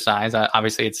can exercise,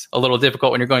 obviously it's a little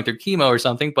difficult when you're going through chemo or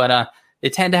something, but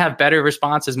they tend to have better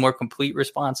responses, more complete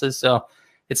responses. So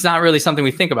it's not really something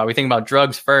we think about. We think about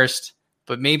drugs first,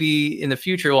 but maybe in the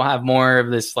future we'll have more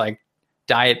of this like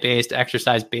diet-based,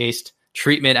 exercise-based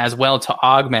treatment as well to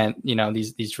augment,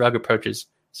 these drug approaches.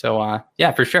 So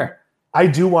yeah, for sure. I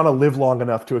do want to live long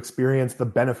enough to experience the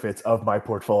benefits of my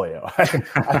portfolio.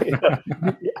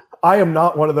 I am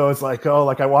not one of those I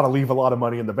want to leave a lot of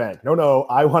money in the bank. No,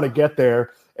 I want to get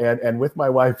there and with my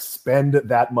wife spend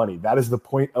that money. That is the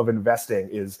point of investing,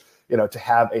 is, to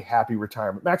have a happy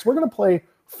retirement. Max, we're going to play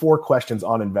 4 questions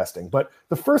on investing, but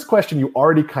the first question you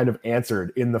already kind of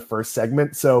answered in the first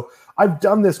segment. So I've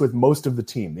done this with most of the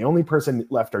team. The only person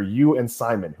left are you and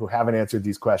Simon, who haven't answered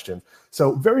these questions.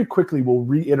 So very quickly, we'll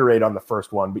reiterate on the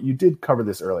first one, but you did cover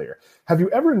this earlier. Have you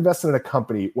ever invested in a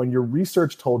company when your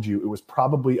research told you it was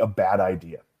probably a bad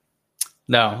idea?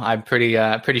 No, I'm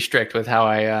pretty strict with how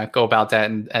I go about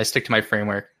that, and I stick to my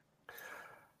framework.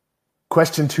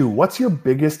 Question 2, what's your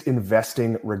biggest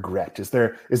investing regret? Is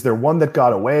there one that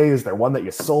got away? Is there one that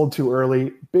you sold too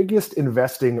early? Biggest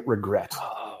investing regret?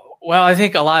 Well, I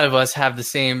think a lot of us have the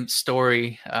same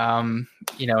story,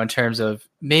 in terms of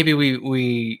maybe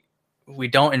we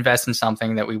don't invest in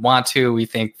something that we want to. We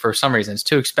think for some reason it's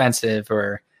too expensive,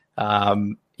 or,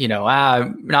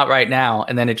 not right now.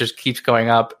 And then it just keeps going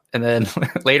up. And then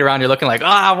later on, you're looking like,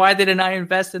 why didn't I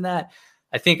invest in that?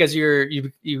 I think as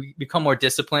you become more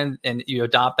disciplined and you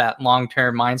adopt that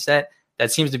long-term mindset, that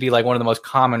seems to be like one of the most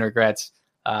common regrets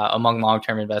among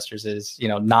long-term investors is,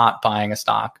 not buying a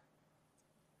stock.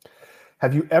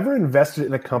 Have you ever invested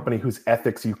in a company whose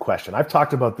ethics you question? I've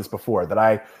talked about this before,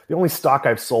 that the only stock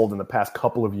I've sold in the past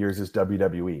couple of years is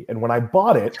WWE. And when I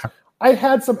bought it, I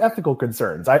had some ethical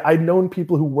concerns. I'd known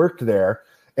people who worked there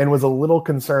and was a little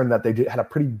concerned that they had a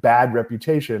pretty bad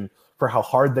reputation for how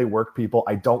hard they work people.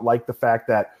 I don't like the fact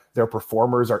that their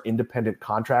performers are independent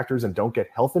contractors and don't get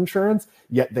health insurance,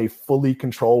 yet they fully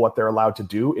control what they're allowed to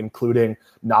do, including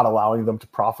not allowing them to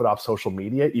profit off social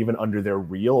media, even under their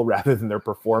real rather than their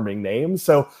performing names.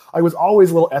 So I was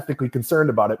always a little ethically concerned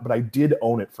about it, but I did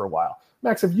own it for a while.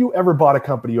 Max, have you ever bought a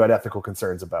company you had ethical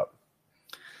concerns about?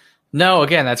 No,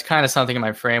 again, that's kind of something in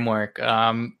my framework.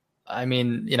 I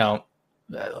mean, I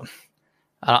don't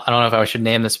know if I should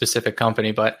name the specific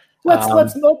company, but let's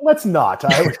not.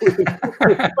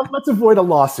 Let's avoid a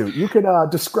lawsuit. You can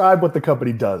describe what the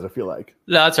company does if you like.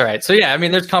 No, that's all right. So yeah, I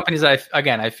mean, there's companies I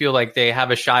feel like they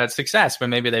have a shot at success, but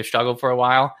maybe they've struggled for a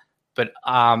while. But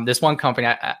this one company,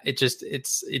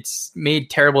 it's made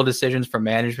terrible decisions for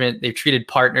management. They've treated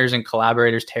partners and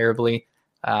collaborators terribly.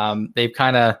 They've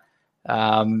kind of,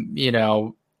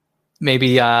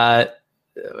 maybe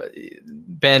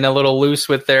been a little loose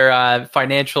with their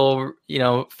financial,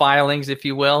 filings, if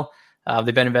you will.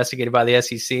 They've been investigated by the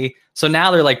SEC. So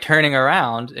now they're like turning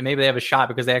around, and maybe they have a shot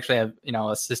because they actually have,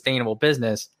 a sustainable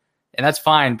business, and that's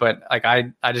fine. But like,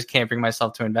 I just can't bring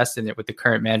myself to invest in it with the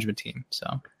current management team.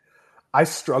 So I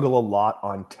struggle a lot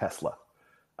on Tesla.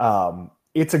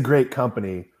 It's a great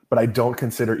company, but I don't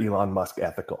consider Elon Musk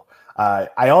ethical.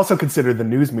 I also consider the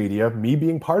news media, me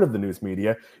being part of the news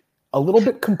media, a little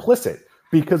bit complicit.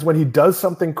 Because when he does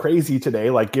something crazy today,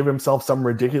 like give himself some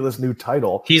ridiculous new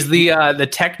title, he's the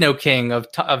techno king of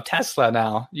Tesla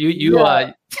now.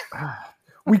 That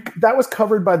was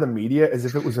covered by the media as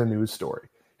if it was a news story.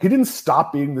 He didn't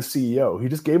stop being the CEO. He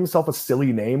just gave himself a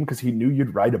silly name because he knew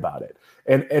you'd write about it.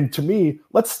 And to me,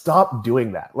 let's stop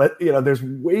doing that. There's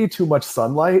way too much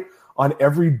sunlight on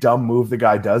every dumb move the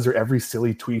guy does or every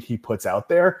silly tweet he puts out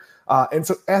there. And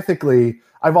so ethically,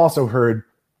 I've also heard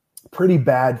pretty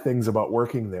bad things about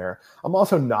working there. I'm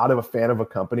also not a fan of a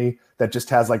company that just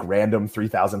has like random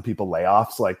 3,000 people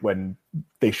layoffs, like when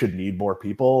they should need more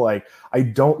people. Like I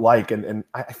don't like, and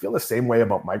I feel the same way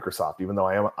about Microsoft, even though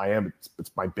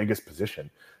it's my biggest position.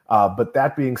 But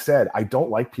that being said, I don't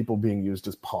like people being used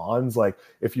as pawns. Like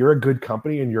if you're a good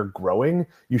company and you're growing,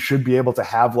 you should be able to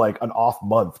have like an off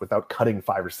month without cutting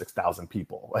 5,000 or 6,000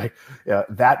 people. Like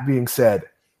that being said,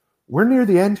 we're near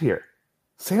the end here.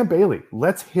 Sam Bailey,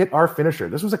 let's hit our finisher.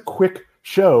 This was a quick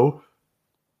show,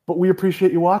 but we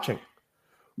appreciate you watching.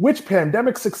 Which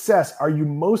pandemic success are you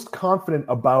most confident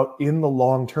about in the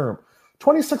long term?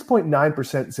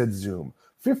 26.9% said Zoom,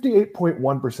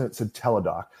 58.1% said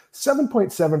Teladoc,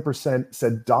 7.7%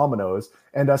 said Domino's,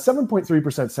 and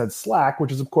 7.3% said Slack,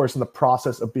 which is, of course, in the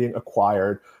process of being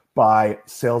acquired by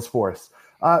Salesforce.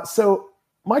 So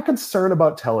my concern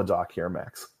about Teladoc here,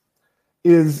 Max,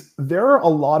 is there are a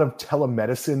lot of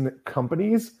telemedicine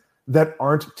companies that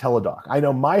aren't Teladoc. I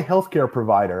know my healthcare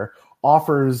provider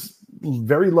offers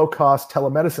very low-cost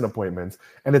telemedicine appointments,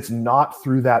 and it's not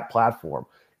through that platform.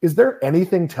 Is there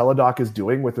anything Teladoc is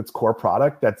doing with its core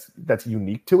product that's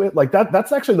unique to it? Like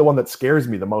that's actually the one that scares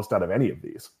me the most out of any of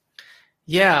these.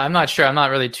 Yeah, I'm not sure. I'm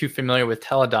not really too familiar with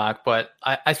Teladoc, but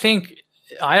I think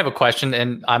I have a question,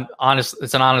 and I'm honest.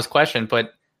 It's an honest question,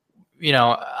 but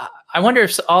I wonder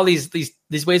if all these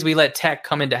ways we let tech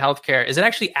come into healthcare, is it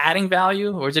actually adding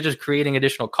value, or is it just creating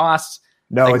additional costs?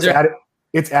 No, like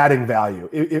it's adding value.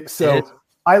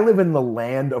 I live in the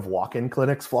land of walk-in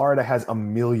clinics. Florida has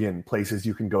 1 million places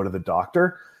you can go to the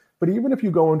doctor. But even if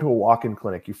you go into a walk-in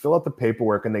clinic, you fill out the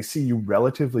paperwork and they see you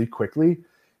relatively quickly,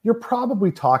 you're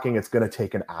probably talking it's going to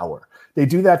take an hour. They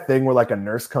do that thing where like a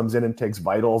nurse comes in and takes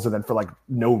vitals, and then for like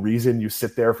no reason you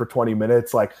sit there for 20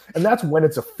 minutes. And that's when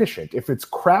it's efficient. If it's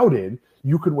crowded,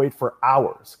 you could wait for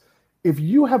hours. If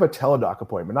you have a Teladoc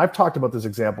appointment, I've talked about this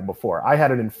example before. I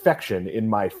had an infection in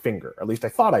my finger, at least I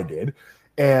thought I did.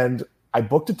 And I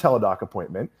booked a Teladoc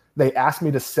appointment. They asked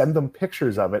me to send them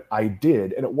pictures of it. I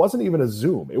did. And it wasn't even a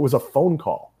Zoom. It was a phone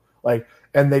call.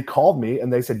 And they called me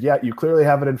and they said, yeah, you clearly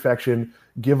have an infection.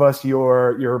 Give us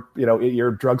your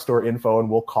drugstore info and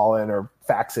we'll call in or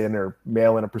fax in or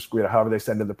mail in a prescription, however they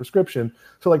send in the prescription.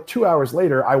 So like 2 hours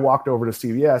later, I walked over to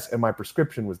CVS and my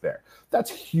prescription was there.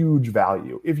 That's huge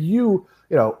value.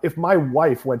 If my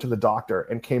wife went to the doctor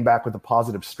and came back with a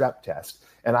positive strep test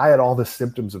and I had all the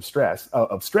symptoms of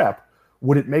strep,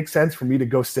 would it make sense for me to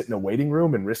go sit in a waiting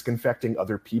room and risk infecting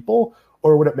other people?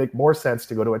 Or would it make more sense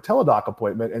to go to a Teladoc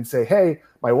appointment and say, hey,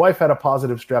 my wife had a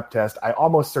positive strep test. I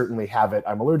almost certainly have it.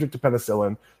 I'm allergic to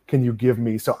penicillin. Can you give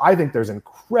me? So I think there's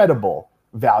incredible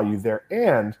value there.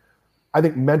 And I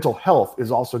think mental health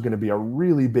is also going to be a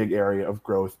really big area of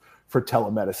growth for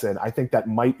telemedicine. I think that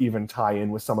might even tie in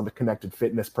with some of the connected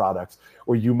fitness products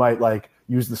where you might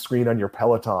use the screen on your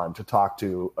Peloton to talk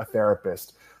to a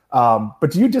therapist.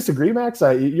 But do you disagree, Max?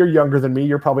 You're younger than me.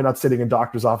 You're probably not sitting in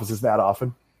doctor's offices that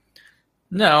often.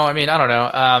 No, I mean, I don't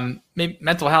know. Maybe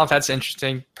mental health, that's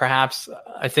interesting. Perhaps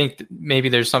I think maybe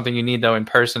there's something you need though in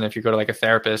person if you go to like a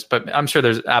therapist, but I'm sure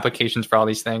there's applications for all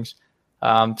these things.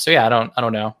 So yeah, I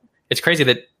don't know. It's crazy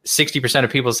that 60% of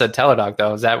people said Teladoc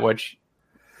though. Is that what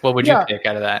would you Yeah. pick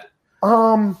out of that?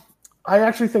 Um, I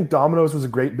actually think Domino's was a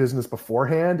great business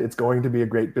beforehand. It's going to be a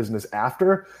great business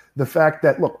after. The fact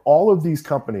that, look, all of these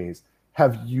companies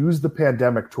have used the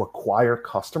pandemic to acquire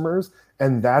customers,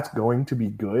 and that's going to be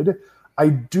good. I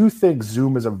do think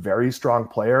Zoom is a very strong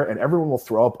player, and everyone will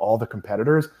throw up all the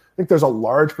competitors. I think there's a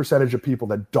large percentage of people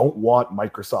that don't want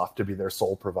Microsoft to be their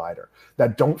sole provider,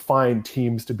 that don't find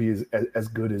Teams to be as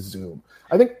good as Zoom.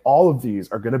 I think all of these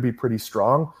are going to be pretty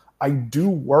strong. I do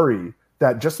worry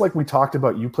that just like we talked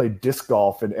about, you played disc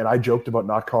golf and I joked about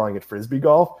not calling it Frisbee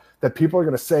golf, that people are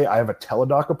going to say, I have a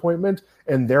Teladoc appointment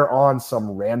and they're on some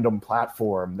random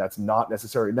platform that's not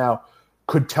necessary. Now,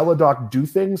 could Teladoc do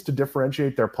things to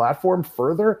differentiate their platform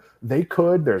further? They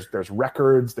could. There's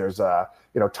records. There's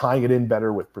tying it in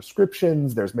better with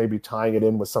prescriptions. There's maybe tying it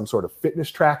in with some sort of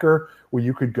fitness tracker where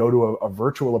you could go to a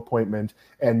virtual appointment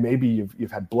and maybe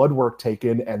you've had blood work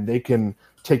taken and they can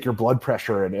take your blood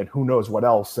pressure and who knows what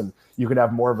else. And you could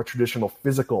have more of a traditional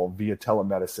physical via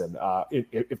telemedicine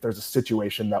if there's a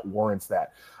situation that warrants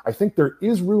that. I think there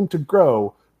is room to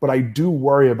grow, but I do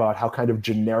worry about how kind of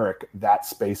generic that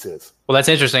space is. Well, that's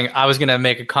interesting. I was going to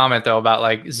make a comment though about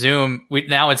like Zoom.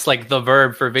 Now it's like the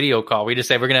verb for video call. We just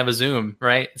say we're going to have a Zoom,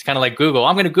 right? It's kind of like Google.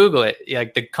 I'm going to Google it.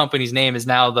 Like the company's name is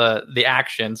now the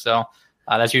action. So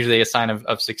that's usually a sign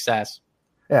of success.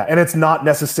 Yeah, and it's not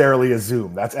necessarily a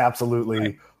Zoom. That's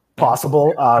absolutely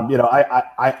possible.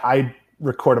 I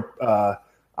record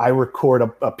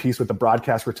a piece with the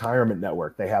Broadcast Retirement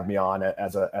Network. They have me on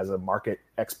as a market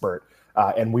expert.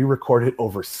 And we record it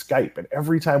over Skype. And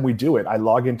every time we do it, I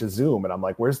log into Zoom and I'm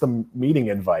like, where's the meeting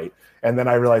invite? And then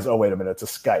I realize, oh, wait a minute, it's a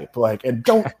Skype. And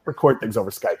don't record things over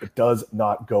Skype. It does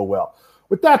not go well.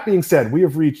 With that being said, we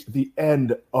have reached the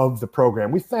end of the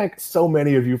program. We thank so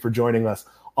many of you for joining us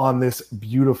on this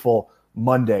beautiful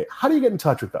Monday. How do you get in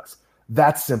touch with us?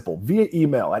 That's simple. Via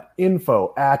email at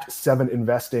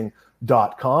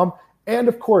info@7investing.com. And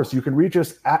of course, you can reach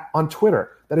us on Twitter.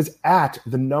 That is at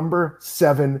the number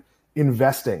 7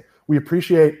 investing. We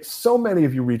appreciate so many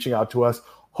of you reaching out to us.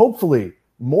 Hopefully,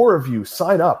 more of you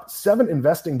sign up.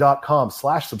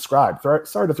 7investing.com/subscribe.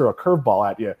 Sorry to throw a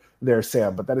curveball at you there,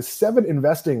 Sam, but that is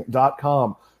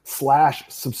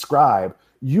 7investing.com/subscribe.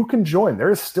 You can join. There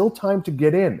is still time to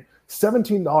get in.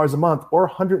 $17 a month or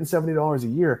 $170 a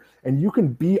year, and you can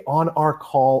be on our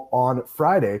call on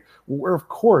Friday. We're, of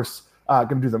course, going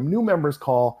to do the new members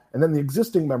call and then the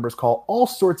existing members call, all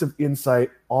sorts of insight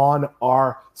on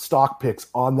our stock picks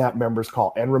on that members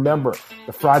call. And remember,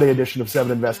 the Friday edition of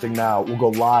 7 Investing Now will go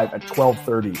live at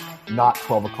 12:30, not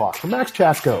 12 o'clock. For Max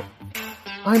Chasko,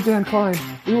 I'm Dan Klein.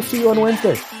 We will see you on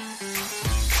Wednesday.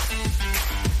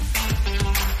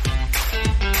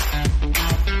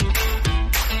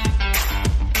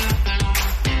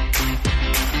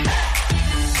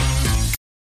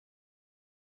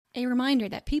 A reminder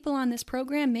that people on this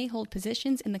program may hold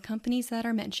positions in the companies that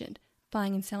are mentioned.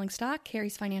 Buying and selling stock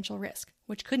carries financial risk,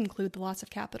 which could include the loss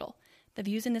of capital. The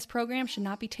views in this program should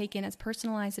not be taken as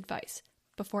personalized advice.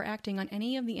 Before acting on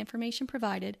any of the information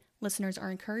provided, listeners are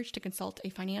encouraged to consult a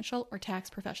financial or tax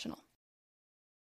professional.